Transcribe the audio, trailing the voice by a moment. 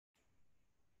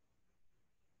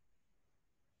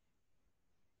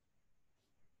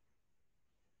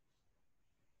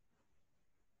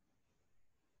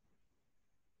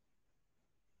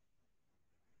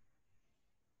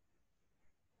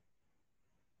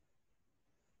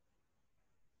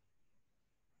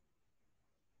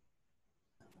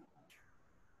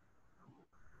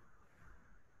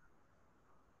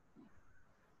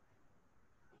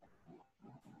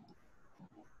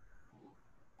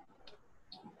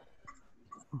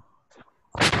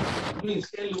My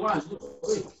God.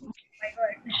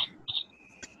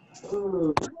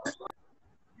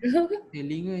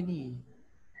 Telinga ni.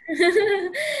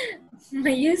 My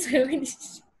ears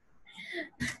haven't.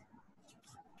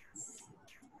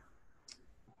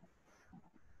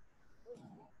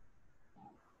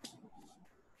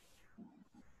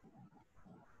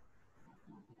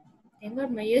 Thank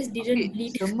God my ears didn't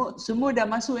bleed. Semua dah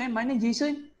masuk Mana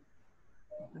Jason?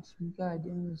 Rasmika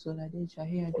ada, Zul ada,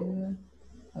 Syahir ada.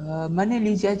 Mana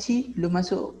Liziaci? Belum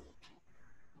masuk.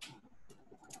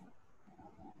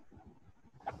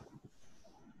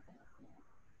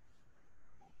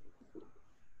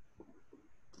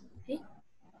 Hey?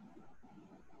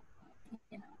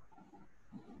 Yeah.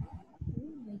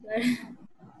 Oh my God.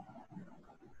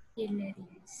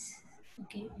 Hilarious.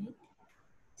 Okay, wait.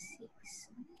 6,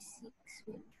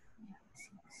 wait. Yeah,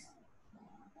 6.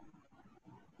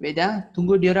 Wait dah,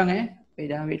 tunggu dia orang Wait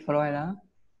dah, wait for a while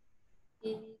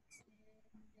 6.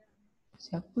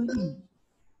 Siapa ni?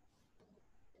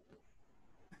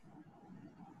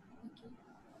 Okay.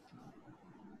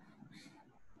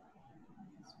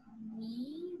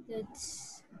 Me,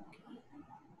 that's okay.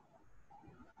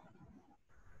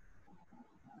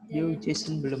 Yo, Then,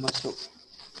 Jason belum masuk.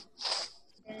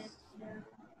 then,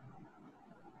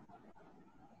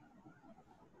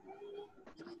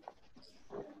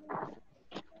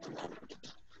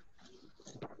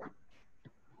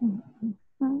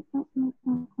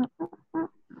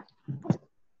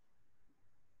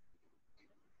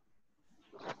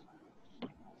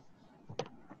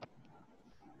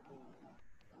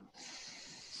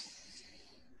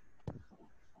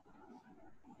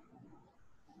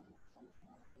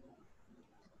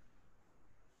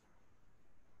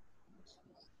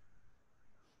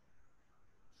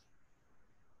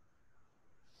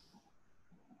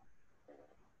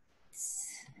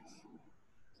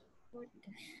 what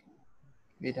the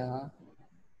Wait dah.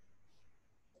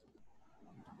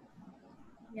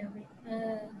 yeah, wait.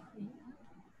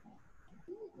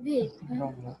 Wait.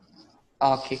 Wrong lah.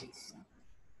 Okay.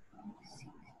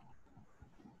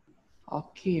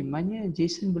 Okay, mana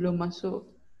Jason belum masuk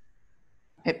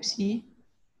Pepsi?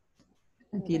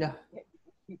 Nantilah.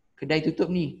 Kedai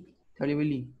tutup ni. Tak boleh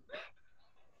beli.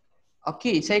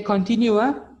 Okay, saya continue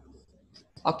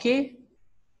Okay.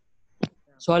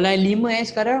 Soalan 5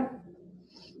 sekarang.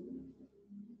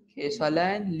 Okay,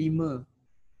 soalan 5.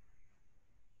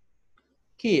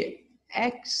 Okay,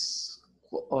 X.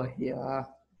 Oh ya.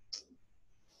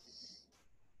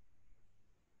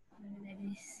 That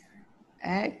is.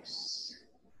 X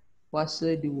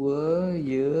kuasa 2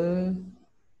 ya.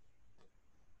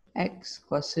 X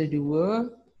kuasa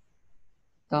 2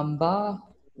 tambah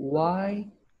Y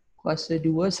kuasa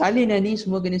 2. Salin ni,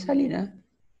 semua kena salin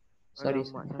Sorry.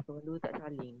 Alamak, satu dua tak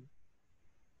saling.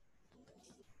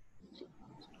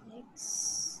 X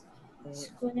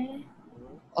square.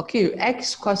 Okay,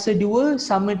 X kuasa 2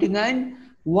 sama dengan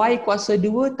Y kuasa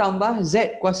 2 tambah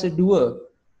Z kuasa 2.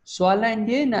 Soalan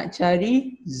dia nak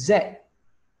cari Z.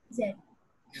 Z.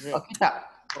 Okay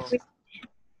tak? Oh.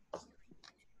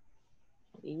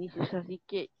 Ini susah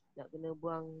sikit. Nak kena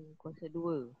buang kuasa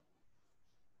 2.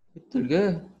 Betul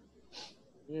ke?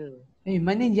 Ya.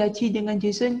 Mana Jaci dengan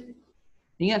Jason?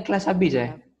 Ingat kelas habis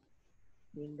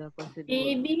Pindah kuasa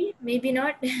 2. Maybe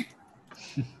not.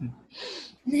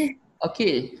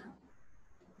 Okay.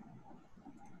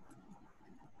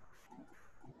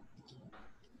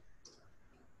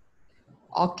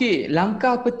 Okay,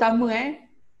 langkah pertama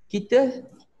kita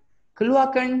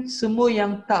keluarkan semua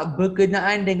yang tak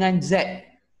berkenaan dengan Z.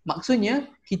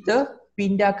 Maksudnya kita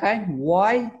pindahkan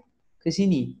Y ke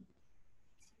sini.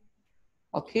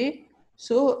 Okay,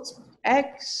 so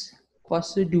X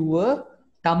kuasa 2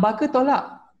 tambah ke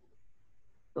tolak?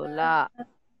 Tolak.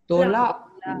 Tolak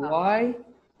Y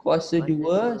kuasa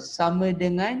 2 sama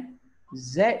dengan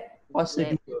Z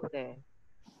kuasa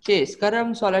 2. Okay,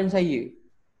 sekarang soalan saya.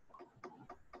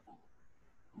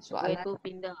 Soalan tu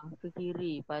pindah ke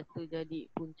kiri, lepas tu jadi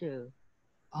punca.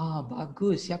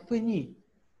 Bagus. Siapa ni?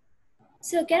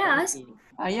 So can I ask?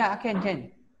 Ya,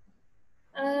 can.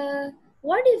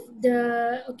 What if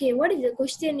the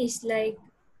question is like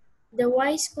the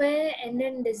y square and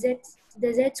then the z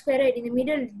square, right? In the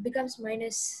middle it becomes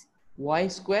minus Y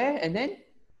square and then?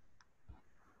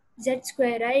 Z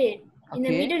square, right? In the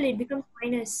Okay. middle it becomes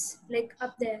minus, like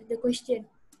up there, the question.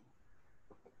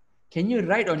 Can you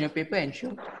write on your paper and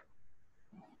show?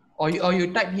 Or you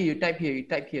type here,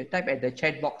 type at the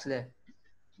chat box there.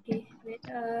 Okay, wait.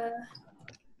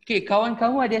 Okay,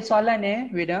 kawan-kawan ada soalan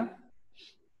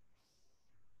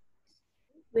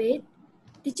Wait.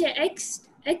 Teacher,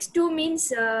 x2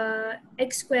 means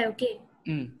x square, okay?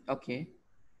 Okay.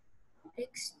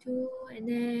 x2 and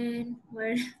then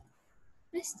where's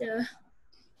the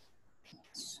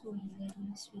so very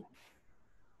sweet.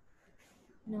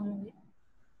 No, wait.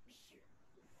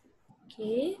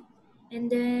 Okay, and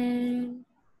then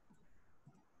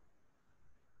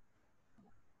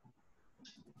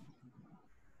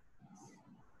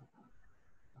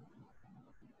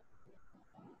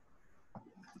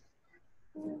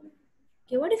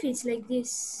okay, what if it's like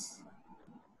this? Yeah.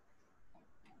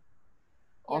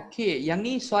 Okay, yang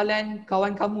ni soalan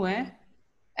kawan kamu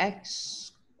X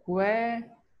square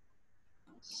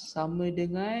sama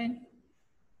dengan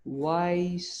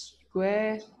Y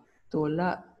square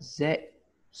tolak Z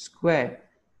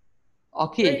square.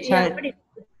 Okay, Yeah, what if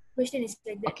the question is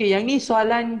like that? okay, yang ni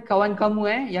soalan kawan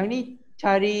kamu Yang ni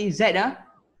cari Z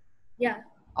Yeah,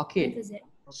 Okay. letter Z.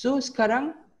 So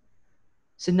sekarang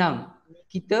senang.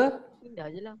 Kita Pindah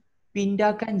je lah.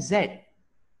 pindahkan Z.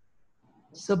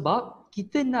 Sebab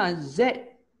kita nak Z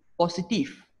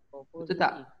positif. Oh, Betul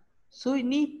tak? So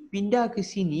ini pindah ke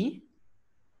sini,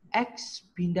 X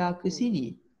pindah ke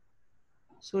sini.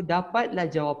 So dapatlah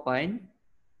jawapan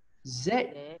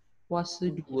Z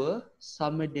kuasa 2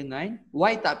 sama dengan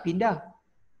Y tak pindah.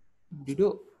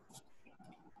 Duduk.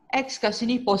 X kat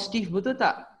sini positif, betul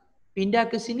tak? Pindah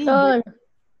ke sini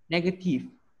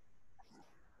negatif.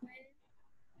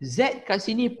 Z kat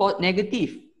sini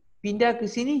negatif. Pindah ke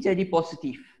sini jadi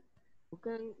positif.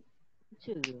 Bukan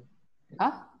punca ke? Ha?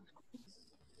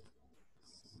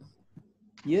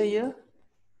 Ya.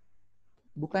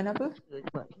 Bukan apa?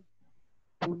 Sebab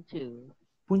punca.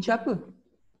 Punca apa?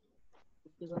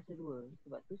 Punca kuasa 2.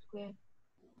 Sebab tu square.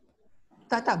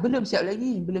 Tak, belum siap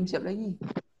lagi.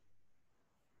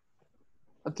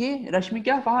 Okey,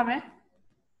 Rashmika faham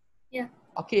Yeah.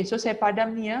 Okey, so saya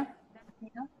padam ni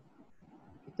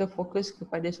Kita fokus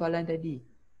kepada soalan tadi.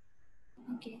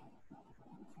 Okay.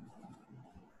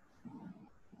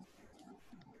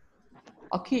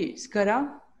 Okey,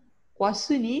 sekarang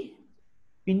kuasa ni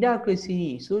pindah ke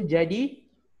sini. So jadi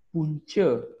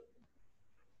punca.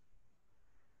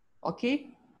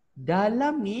 Okey,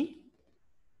 dalam ni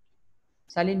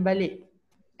salin balik.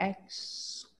 X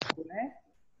square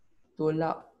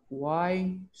tolak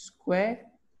Y square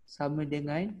sama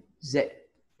dengan Z.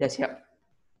 Dah siap?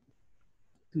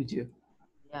 Tu je.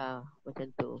 Ya, macam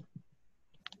tu.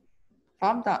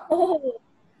 Faham tak? Oh,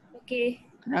 okay.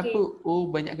 Kenapa? Okay. Oh,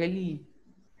 banyak kali.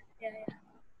 Yeah.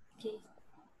 Okay.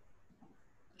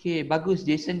 Okay, bagus.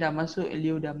 Jason dah masuk,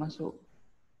 Leo dah masuk.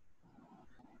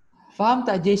 Faham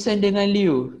tak Jason dengan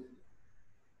Leo?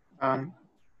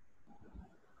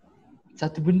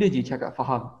 Satu benda je cakap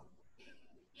faham.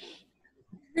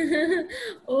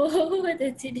 Oh,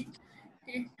 that's it.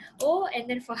 Oh, and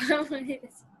then faham.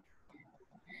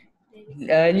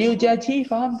 Leo Jiachi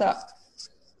faham tak?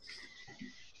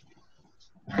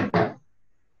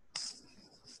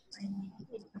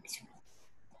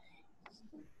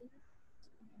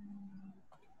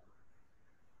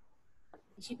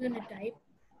 Is she gonna type?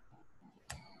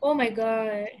 Oh my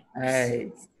god.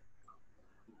 Hai.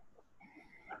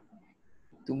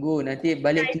 Tunggu nanti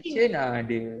balik I think- kitchen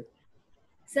ada.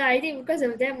 So I think because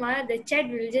of them, the chat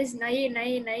will just naik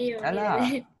only. Alah.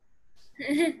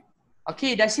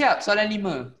 Okey, dah siap soalan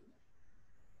 5.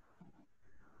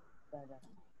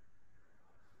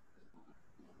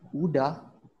 Udah?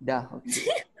 Dah. Okay.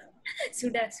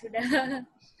 Sudah.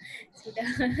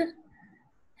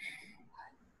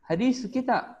 Hadis okey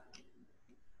tak?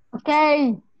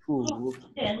 Okay.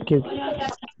 Okay.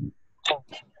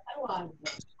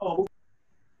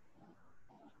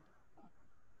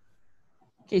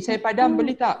 Okay, saya padam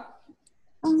boleh tak?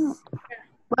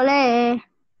 Boleh.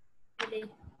 Boleh.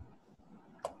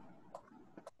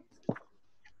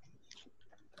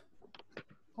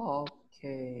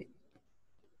 Okay.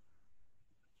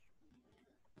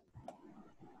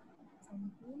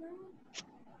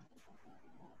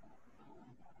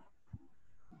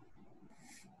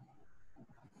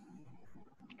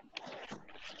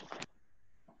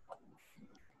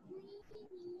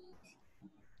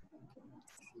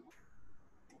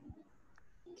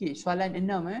 Okay, soalan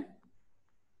 6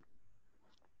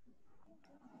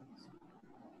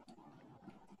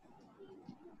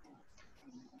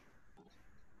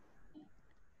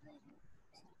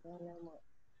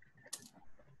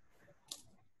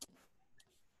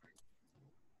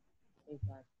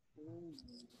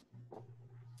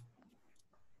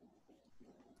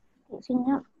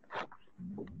 Senyap.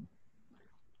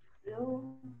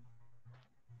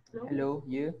 Hello,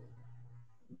 ya.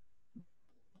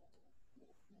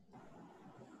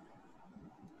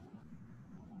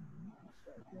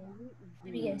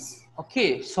 Yes.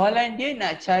 Okay, soalan dia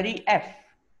nak cari F.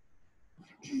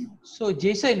 So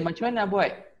Jason macam mana nak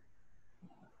buat?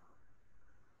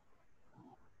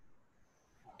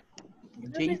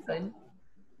 Jason.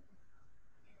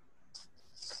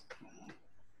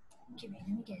 Okay, wait, let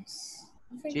me guess.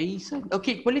 Jason.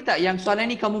 Okay, boleh tak yang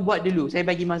soalan ni kamu buat dulu? Saya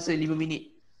bagi masa 5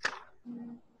 minit.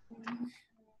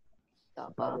 Tak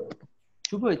faham.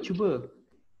 Cuba. Wait.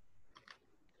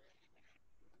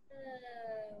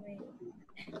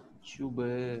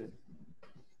 Cuba.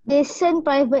 They send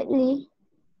privately.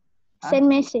 Ha?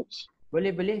 Send message.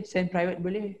 Boleh. Send private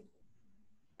boleh.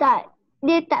 Tak.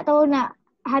 Dia tak tahu nak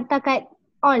hantar kat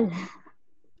all.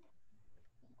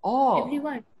 Oh.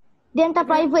 Everyone. Dia hantar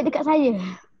private dekat saya.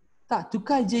 Tak,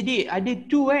 tukar je dik. Ada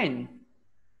two kan?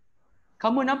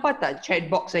 Kamu nampak tak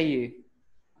chat box saya?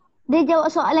 Dia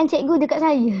jawab soalan cikgu dekat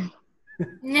saya.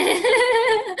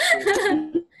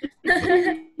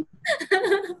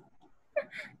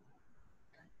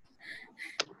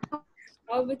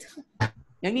 Oh, betul.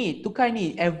 Yang ni, tukar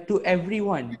ni to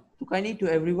everyone. Tukar ni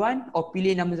to everyone or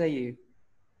pilih nama saya.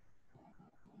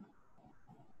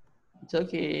 It's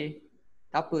okay.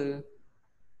 Tak apa.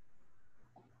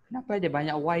 Kenapa ada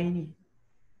banyak Y ni?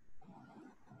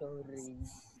 Sorry.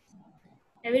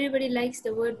 Everybody likes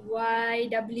the word Y,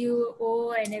 W,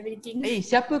 O and everything.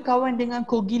 Siapa kawan dengan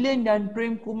Kogilan dan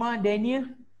Prem Kumar Daniel?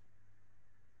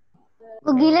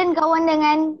 Gilan kawan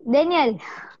dengan Daniel.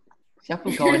 Siapa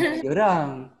kawan dengan diorang?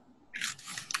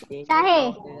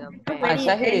 Syahir. Very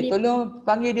Syahir, friendly. tolong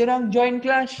panggil diorang join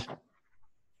kelas.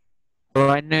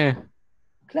 Mana?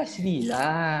 Kelas ni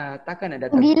lah. Takkan nak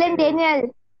datang. Gilan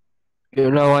Daniel.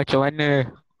 Yalah macam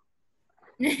mana?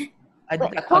 Ada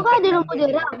tak Kau kan contact ada nombor number dia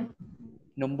orang.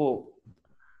 Nombor.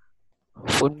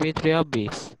 Phone bateri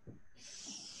habis.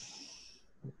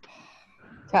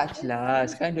 Charge lah.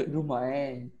 Sekarang duduk rumah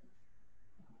kan.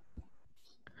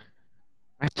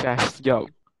 Macam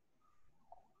sekejap.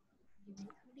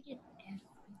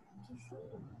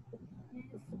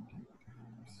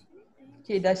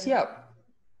 Okay, dah siap.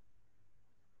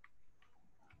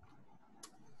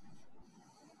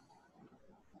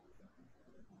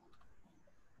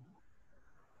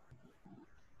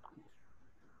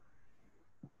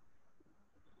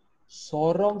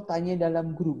 Sorong tanya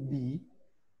dalam grup B.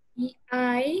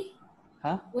 I.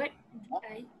 Ha? What? What?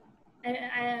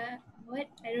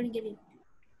 I don't get it.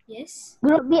 Yes.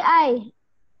 Grup BI.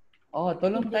 Oh,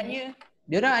 tolong tanya.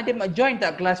 Diorang ada join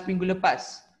tak kelas minggu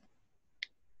lepas?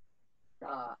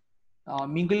 Tak.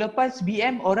 Minggu lepas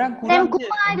BM orang Prem kurang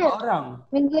je. Kumar ada. 4 orang.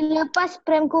 Minggu lepas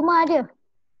Prem Kumar ada.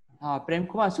 Prem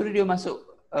Kumar suruh dia masuk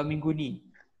minggu ni.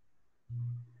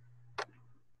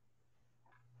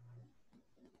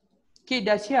 Okay,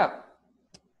 dah siap.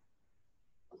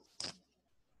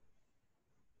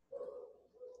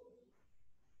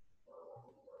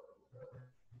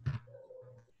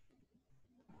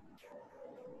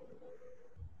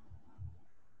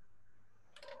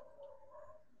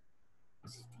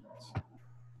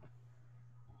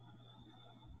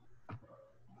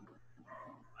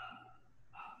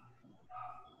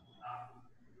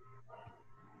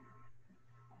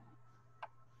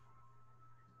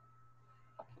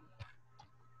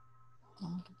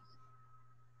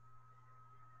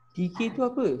 TK tu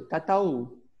apa? Tak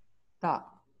tahu. Tak.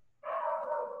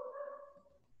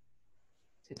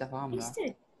 Saya tak faham lah. What's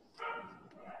that?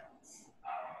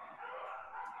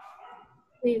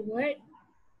 Wait, what?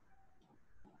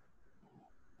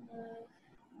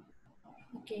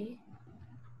 Okay.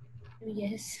 Let me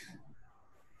guess.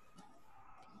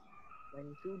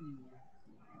 Bantu.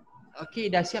 Okay,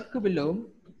 dah siap ke belum?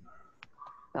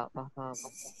 Tak faham.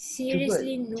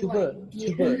 Seriously, no cuba,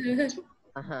 idea.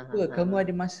 Cuba, kamu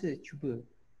ada masa. Cuba.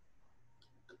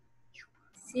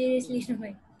 Seriously, no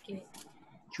idea. Okay, wait.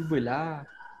 Cubalah.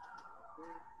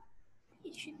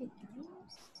 It should be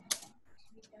times.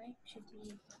 Should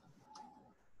be.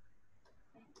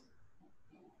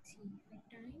 See,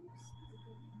 5 times.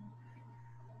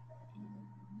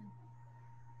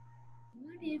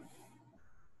 What if?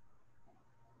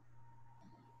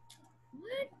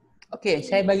 What? Okay,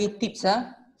 saya bagi tips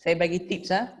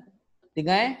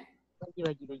Dengar Bagi.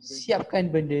 Siapkan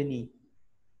benda ni.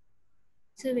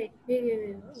 So wait.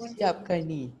 One Siapkan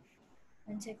ni.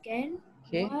 1 second.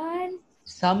 Okay. One.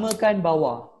 Samakan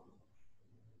bawah.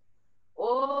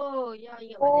 Oh, ya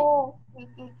ingat balik.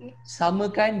 Okay.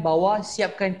 Samakan bawah,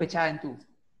 siapkan pecahan tu.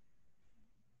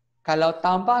 Kalau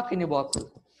tambah kena buat apa?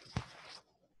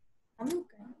 Kamu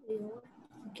kan?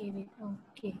 Okay, wait.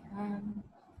 Okay.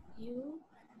 U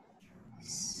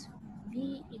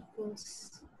V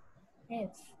equals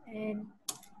F and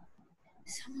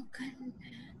samakan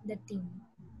the thing.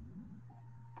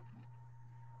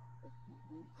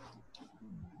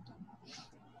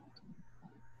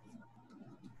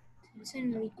 This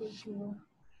one will equal to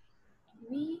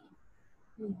V,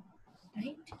 U,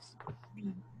 right? V,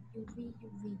 U, V, U,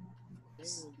 V. Then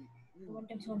will be 1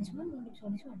 times 1 is 1, 1 times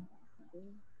 1 is 1.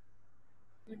 then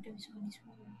 1 times 1 is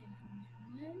 1, 1 times 1 is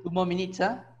 1. 2 more minutes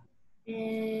ah.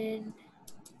 And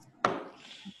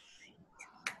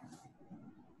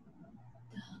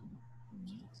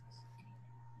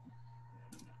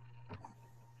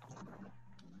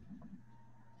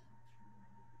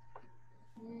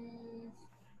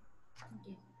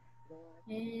okay.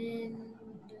 And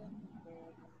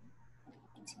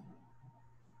let's see.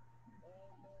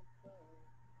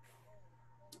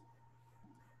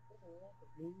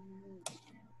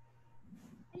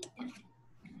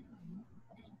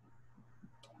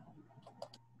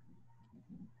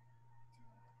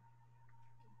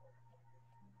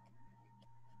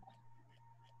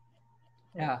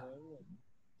 Ya.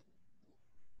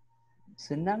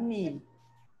 Senang ni.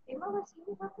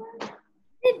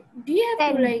 Then do you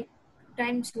have to 10. like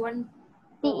times 1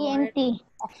 per what? TENT.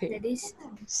 Okey. That is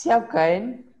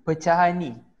Siapkan pecahan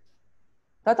ni.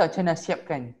 Tahu tak macam mana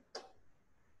siapkan?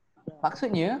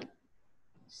 Maksudnya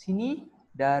sini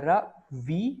darab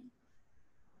V,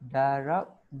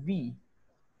 darab V.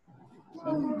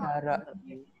 Sini darab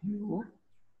U,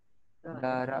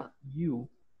 darab U.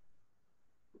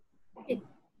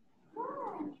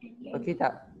 Okey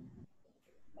tak?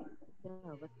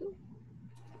 dah betul.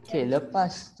 Okey,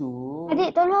 lepas tu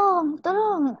Adik tolong.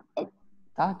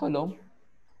 tolong.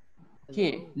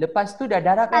 Okey, lepas tu dah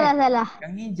darab Salah, kan? salah.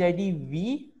 Yang ni jadi V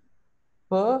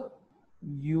per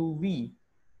UV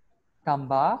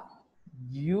tambah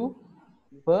U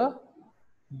per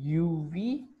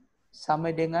UV sama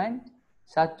dengan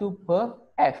 1 per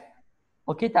F.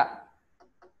 Okey tak?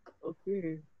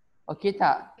 Okey. Okey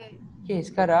tak? Okey,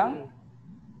 sekarang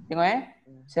tengok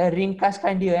saya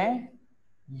ringkaskan dia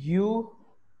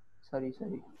sorry.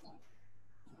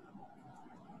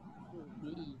 V.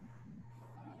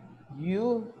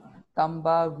 U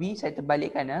tambah V saya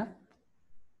terbalikkan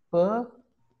per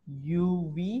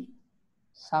UV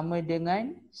sama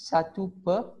dengan 1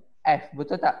 per F.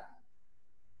 Betul tak?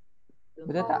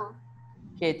 Betul tak?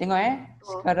 Okey, tengok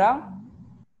sekarang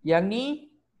yang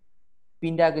ni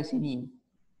pindah ke sini.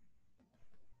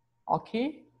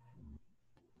 Okey.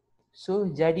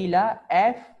 So jadilah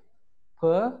F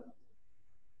per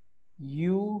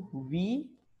UV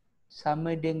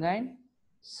sama dengan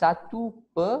 1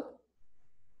 per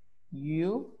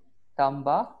U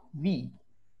tambah V.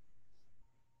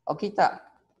 Okey tak?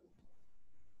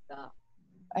 Tak.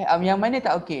 Yang mana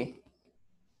tak okey?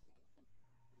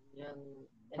 Yang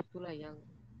F tu lah yang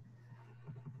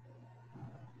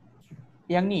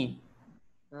ni.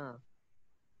 ha.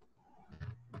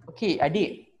 Okey,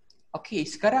 adik. Okey,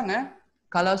 sekarang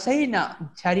kalau saya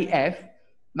nak cari F,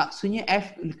 maksudnya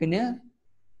F kena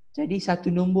jadi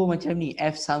satu nombor macam ni.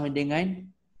 F sama dengan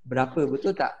berapa,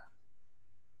 betul tak?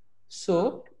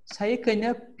 So, saya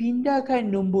kena pindahkan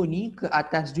nombor ni ke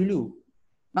atas dulu.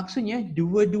 Maksudnya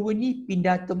dua-dua ni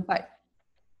pindah tempat.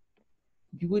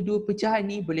 Dua-dua pecahan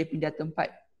ni boleh pindah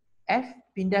tempat. F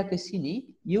pindah ke sini,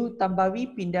 U tambah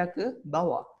V pindah ke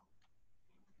bawah.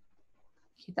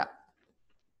 Okey tak?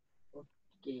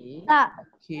 Okey. Tak.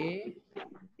 Okey.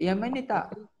 Yang mana tak?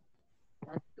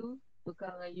 Satu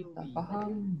tukar dengan UV. Tak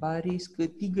faham baris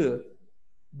ketiga.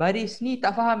 Baris ni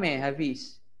tak faham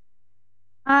Hafiz?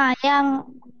 Yang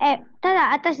tak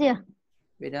atas dia.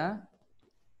 Wait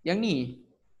Yang ni?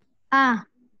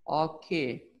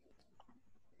 Okey.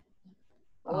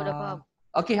 Oh dah faham.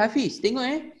 Okey Hafiz,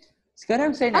 tengok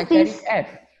sekarang saya nak Hafiz. cari F.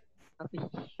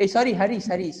 Hafiz. Sorry Haris,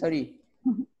 sorry.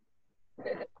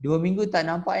 2 minggu tak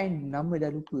nampak nama dah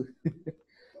lupa.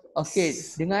 Okey,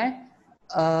 dengar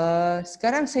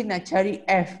sekarang saya nak cari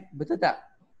F, betul tak?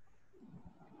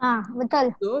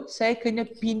 Betul. So, saya kena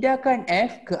pindahkan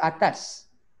F ke atas.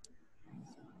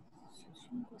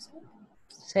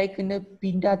 Saya kena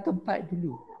pindah tempat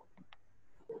dulu.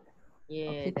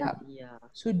 Yeah, Okey tak? ya.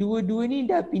 So, dua-dua ni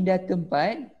dah pindah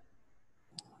tempat.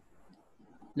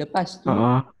 Lepas tu,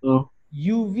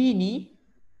 UV ni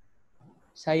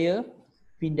saya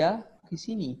pindah ke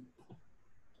sini.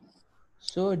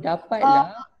 So,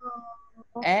 dapatlah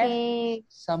F Okey.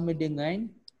 sama dengan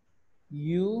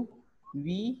UV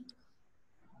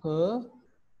per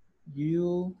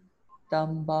U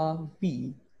tambah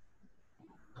V.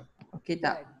 Okey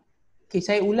tak? Okey,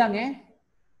 saya ulang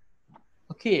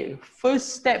Okey,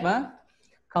 first step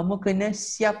kamu kena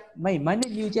siap main. Mana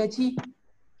Liu Jiaqi?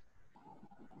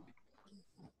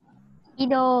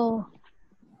 Tidur.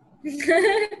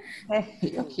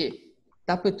 Okey.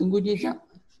 Tak apa, tunggu dia sekejap.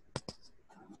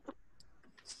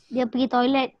 Dia pergi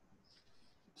toilet.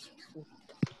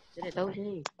 Saya dah tahu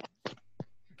sini.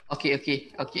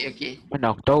 Okey.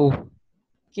 Mana aku tahu.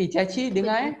 Okey, Caci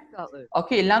dengar eh. Kau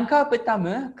Okey, langkah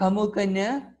pertama kamu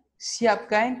kena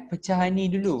siapkan pecahan ni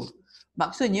dulu.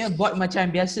 Maksudnya buat macam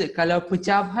biasa. Kalau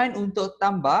pecahan untuk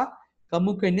tambah,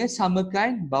 kamu kena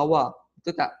samakan bawah.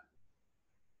 Betul tak?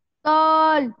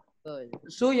 Betul. betul.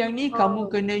 So yang ni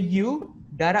kamu kena U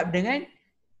darab dengan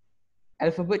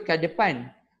alfabet kat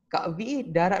depan. Kak V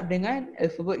darab dengan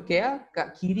alfabet kat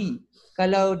kiri.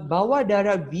 Kalau bawah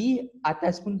darab V,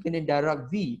 atas pun kena darab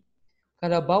V.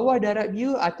 Kalau bawah darab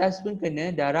U, atas pun kena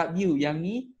darab U. Yang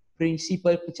ni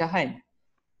prinsipal pecahan.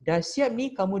 Dah siap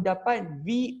ni kamu dapat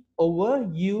V over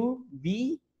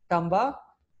UV tambah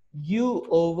U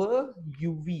over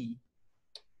UV.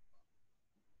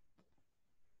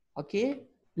 Okey,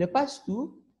 lepas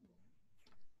tu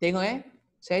tengok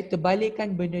saya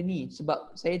terbalikkan benda ni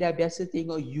sebab saya dah biasa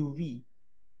tengok UV.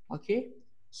 Okey,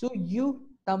 so U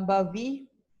tambah V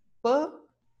per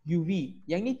UV.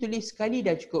 Yang ni tulis sekali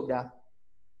dah cukup dah.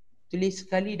 Tulis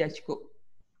sekali dah cukup.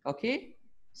 Okey,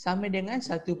 sama dengan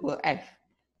 1 per F.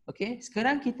 Okey,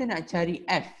 sekarang kita nak cari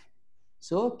F.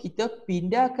 So, kita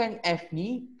pindahkan F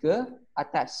ni ke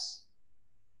atas.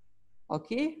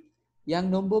 Okey, yang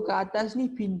nombor ke atas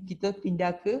ni kita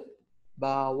pindah ke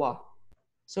bawah.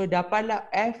 So, dapatlah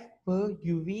F per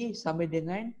UV sama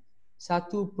dengan 1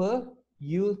 per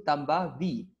U tambah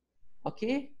V.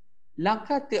 Okey,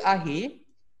 langkah terakhir,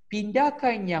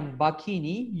 pindahkan yang baki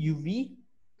ni UV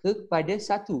kepada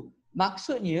 1.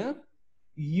 Maksudnya,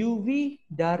 UV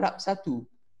darab 1.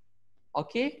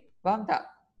 Okey, faham tak?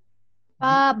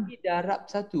 Faham. UV darab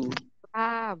 1.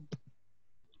 Faham.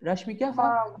 Rashmika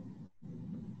faham?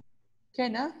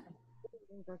 Kan ah?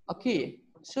 Okey,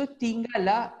 so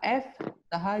tinggallah F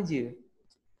sahaja.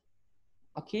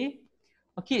 Okey.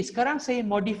 Okey, sekarang saya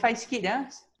modify sikit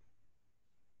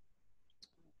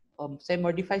saya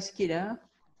modify sikit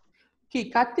Okey,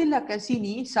 katalah kat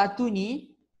sini satu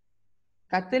ni,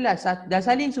 katalah dah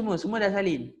salin semua dah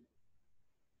salin.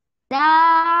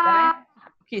 Dah.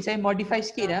 Okey, saya modify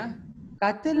sikit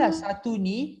Katalah satu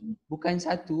ni bukan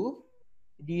 1,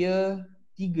 dia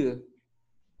 3.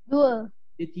 2.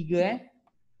 Dia 3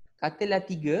 Katalah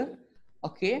 3.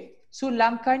 Okey, so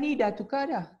langkah ni dah tukar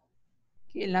dah.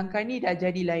 Okey, langkah ni dah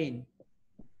jadi lain.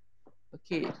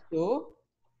 Okey, so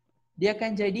dia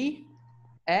akan jadi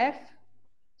F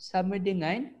sama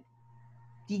dengan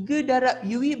 3 darab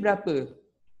UV berapa?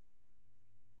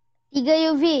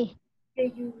 3 UV.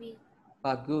 UV.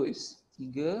 Bagus.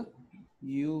 3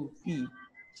 UV.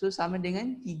 So sama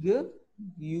dengan 3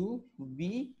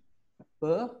 UV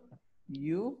per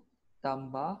U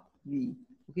tambah V.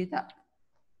 Okey tak?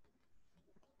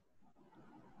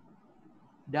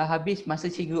 Dah habis masa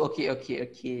cikgu. Okey.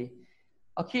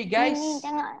 Okey guys. Ni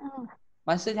tengok.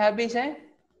 Masa dah habis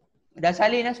Dah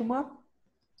salin semua?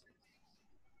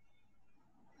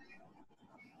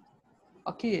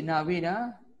 Okey, nak win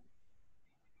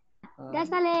Dah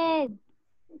salin.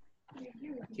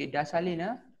 Okey, dah salin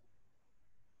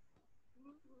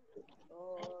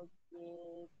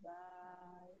Okay,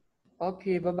 bye.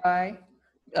 Okey, bye-bye.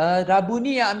 Rabu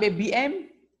ni yang ambil BM,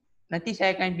 nanti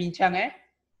saya akan bincang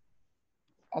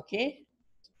Okey.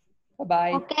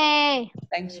 Bye-bye. Okey.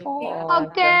 Thanks for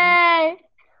Okey.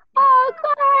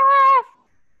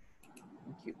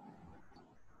 Thank you.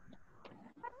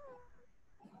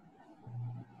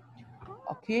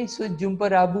 Okey, so jumpa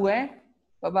Rabu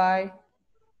Bye-bye.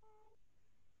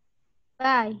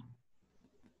 Bye.